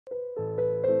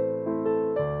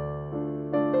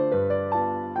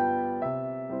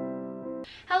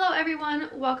everyone,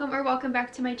 welcome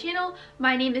back to my channel.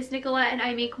 My name is Nicolette and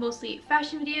I make mostly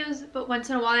fashion videos, but once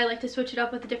in a while I like to switch it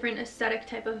up with a different aesthetic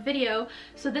type of video.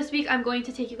 So this week I'm going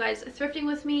to take you guys thrifting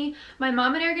with me. My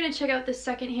mom and I are going to check out this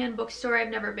secondhand bookstore I've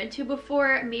never been to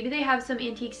before. Maybe they have some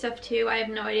antique stuff too. I have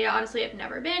no idea. Honestly, I've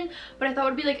never been, but I thought it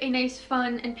would be like a nice,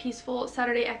 fun, and peaceful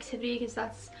Saturday activity because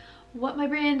that's what my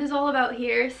brand is all about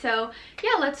here. So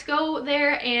yeah, let's go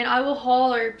there and I will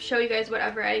haul or show you guys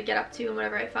whatever I get up to and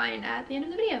whatever I find at the end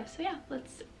of the video. So yeah,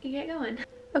 let's get going.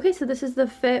 Okay, so this is the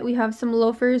fit. We have some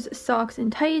loafers, socks,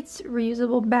 and tights,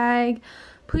 reusable bag,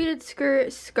 pleated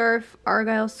skirt, scarf,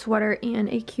 argyle sweater, and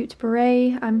a cute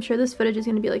beret. I'm sure this footage is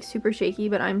going to be like super shaky,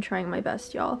 but I'm trying my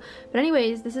best, y'all. But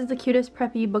anyways, this is the cutest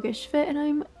preppy bookish fit and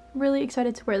I'm really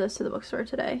excited to wear this to the bookstore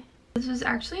today. This was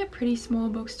actually a pretty small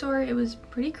bookstore. It was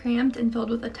pretty cramped and filled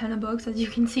with a ton of books, as you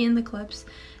can see in the clips.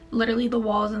 Literally the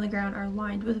walls and the ground are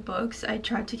lined with books. I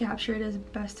tried to capture it as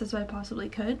best as I possibly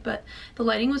could, but the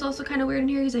lighting was also kind of weird in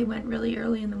here because I went really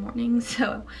early in the morning,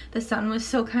 so the sun was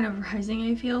still kind of rising,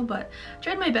 I feel, but I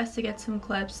tried my best to get some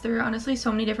clips. There are honestly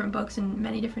so many different books in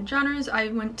many different genres. I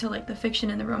went to like the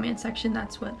fiction and the romance section.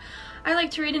 That's what I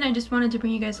like to read, and I just wanted to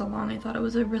bring you guys along. I thought it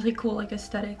was a really cool, like,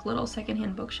 aesthetic little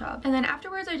secondhand bookshop. And then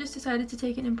afterwards I just decided to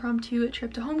take an impromptu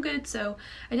trip to HomeGoods, so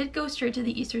I did go straight to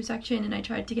the Easter section and I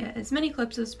tried to get as many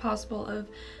clips as possible of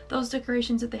those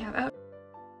decorations that they have out.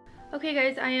 Okay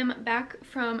guys, I am back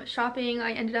from shopping.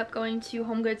 I ended up going to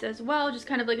HomeGoods as well, just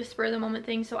kind of like a spur of the moment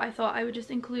thing, so I thought I would just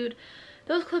include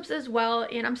those clips as well.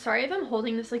 And I'm sorry if I'm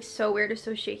holding this like so weird or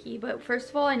so shaky, but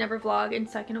first of all, I never vlog, and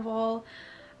second of all,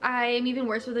 I am even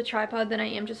worse with a tripod than I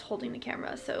am just holding the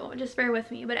camera, so just bear with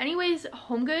me. But anyways,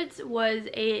 HomeGoods was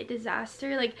a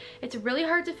disaster. Like, it's really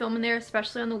hard to film in there,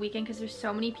 especially on the weekend because there's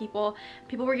so many people.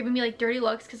 People were giving me like dirty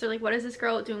looks because they're like, what is this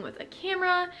girl doing with a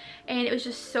camera? And it was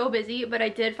just so busy, but I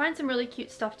did find some really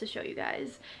cute stuff to show you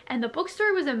guys. And the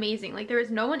bookstore was amazing. Like, there was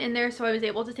no one in there, so I was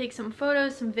able to take some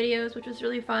photos, some videos, which was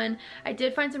really fun. I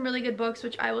did find some really good books,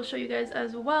 which I will show you guys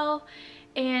as well.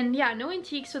 And yeah, no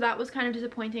antiques, so that was kind of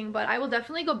disappointing, but I will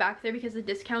definitely go back there because the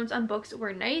discounts on books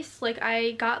were nice. Like,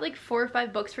 I got like 4 or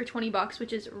 5 books for 20 bucks,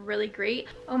 which is really great.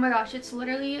 Oh my gosh, it's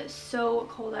literally so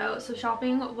cold out, so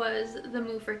shopping was the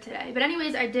move for today. But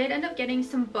anyways, I did end up getting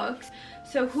some books.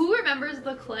 So who remembers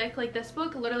The Click? Like, this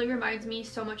book literally reminds me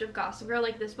so much of Gossip Girl.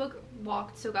 Like, this book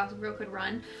walked so Gossip Girl could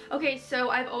run. Okay,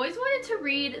 so I've always wanted to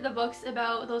read the books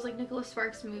about those like Nicholas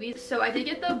Sparks movies, so I did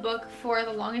get the book for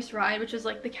The Longest Ride, which is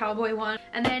like the cowboy one.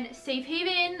 And then Safe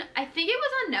Haven, I think it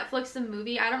was on Netflix, the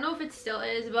movie. I don't know if it still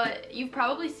is, but you've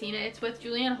probably seen it. It's with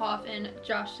Julianne Hough and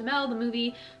Josh Duhamel, the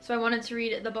movie, so I wanted to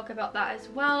read the book about that as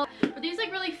well. But these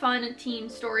like really fun teen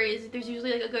stories, there's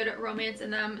usually like a good romance in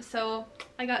them, so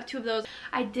I got 2 of those.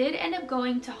 I did end up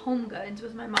going to HomeGoods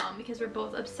with my mom because we're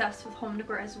both obsessed with home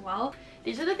decor as well.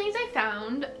 These are the things I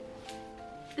found.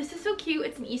 This is so cute.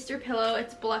 It's an Easter pillow.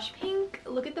 It's blush pink.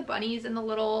 Look at the bunnies and the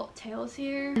little tails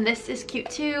here. And this is cute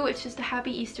too. It's just a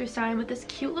happy Easter sign with this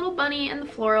cute little bunny and the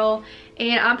floral.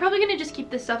 And I'm probably going to just keep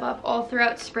this stuff up all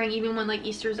throughout spring, even when like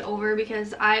Easter's over,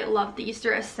 because I love the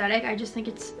Easter aesthetic. I just think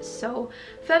it's so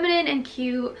feminine and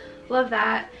cute. Love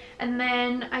that. And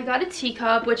then I got a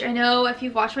teacup, which I know if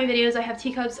you've watched my videos, I have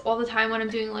teacups all the time when I'm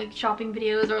doing like shopping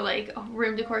videos or like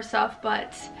room decor stuff,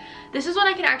 but this is one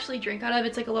I can actually drink out of.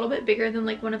 It's like a little bit bigger than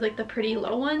like one of like the pretty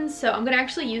little ones, so I'm gonna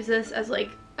actually use this as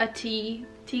like a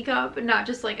teacup, not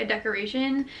just like a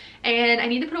decoration. And I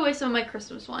need to put away some of my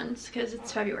Christmas ones because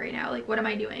it's February now. Like, what am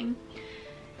I doing?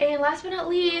 And last but not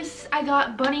least, I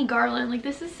got bunny garland. Like,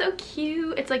 this is so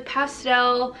cute. It's like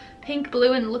pastel, pink,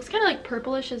 blue, and it looks kind of like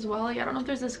purplish as well. Like, I don't know if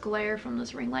there's this glare from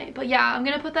this ring light, but yeah, I'm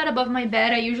gonna put that above my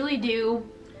bed. I usually do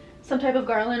some type of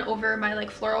garland over my like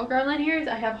floral garland here.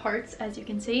 I have hearts, as you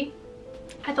can see.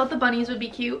 I thought the bunnies would be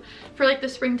cute for like the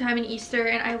springtime and Easter,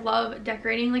 and I love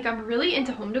decorating. Like, I'm really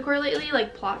into home decor lately,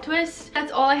 like plot twist.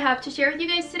 That's all I have to share with you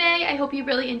guys today. I hope you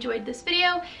really enjoyed this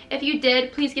video. If you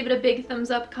did, please give it a big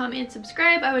thumbs up, comment, and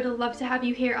subscribe. I would love to have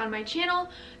you here on my channel.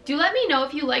 Do let me know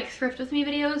if you like thrift with me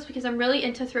videos because I'm really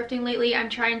into thrifting lately. I'm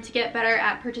trying to get better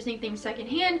at purchasing things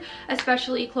secondhand,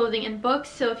 especially clothing and books.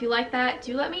 So if you like that,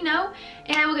 do let me know,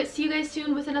 and I will see you guys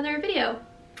soon with another video.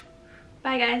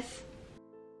 Bye guys.